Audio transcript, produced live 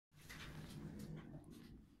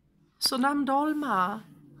Sonam Dolma,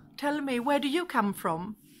 tell me, where do you come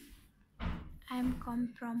from? I'm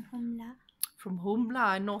come from Humla. From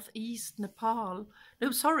Humla, northeast Nepal.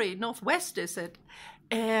 No, sorry, northwest, is it?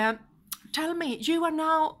 Tell me, you are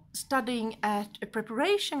now studying at a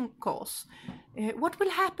preparation course. What will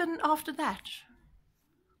happen after that?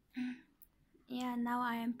 Yeah, now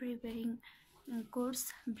I am preparing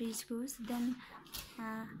course, bridge course. Then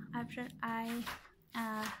after I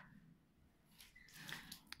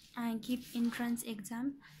give entrance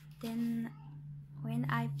exam. Then when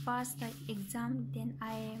I pass the exam, then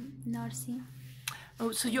I am nursing.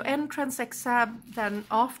 Oh, so your entrance exam, then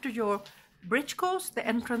after your bridge course, the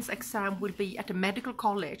entrance exam will be at a medical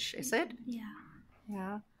college, is it? Yeah.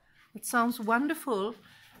 Yeah, it sounds wonderful.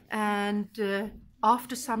 And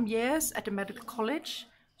after some years at a medical college,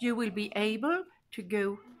 you will be able to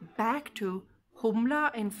go back to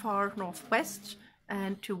Humla in far northwest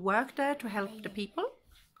and to work there to help the people.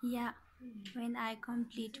 Yeah. When I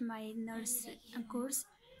complete my nurse course,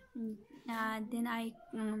 then I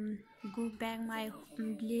go back my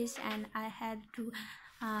village, and I had to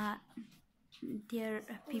their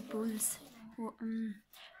peoples who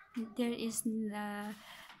there is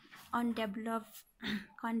undeveloped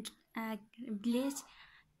village.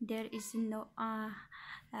 There is no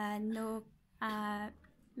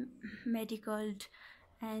medical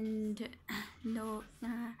and no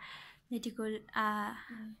medical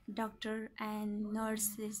doctor and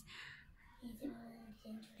nurses.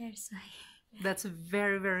 That's why. That's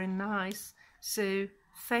very, very nice. So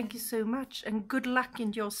thank you so much and good luck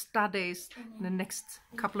in your studies in the next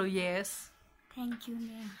couple of years. Thank you,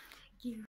 ma'am. Thank you.